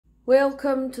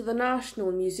Welcome to the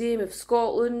National Museum of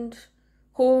Scotland,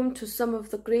 home to some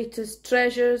of the greatest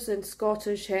treasures in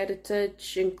Scottish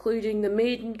heritage, including the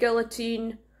maiden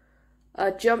guillotine,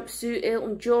 a jumpsuit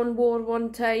Elton John wore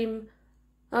one time,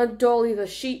 and Dolly the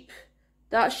sheep,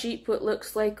 that sheep what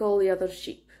looks like all the other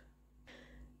sheep.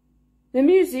 The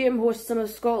museum hosts some of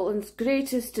Scotland's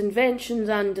greatest inventions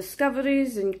and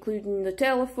discoveries, including the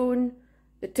telephone,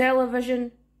 the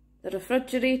television, the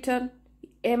refrigerator, the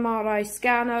MRI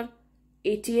scanner,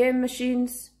 ATM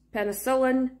machines,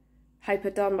 penicillin,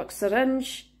 hypodermic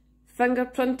syringe,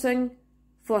 fingerprinting,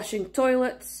 flushing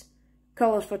toilets,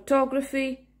 colour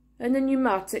photography, and the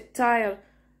pneumatic tyre.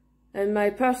 In my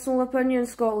personal opinion,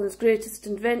 Scotland's greatest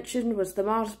invention was the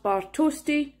Mars bar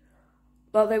toastie,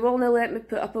 but they will not let me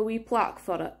put up a wee plaque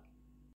for it.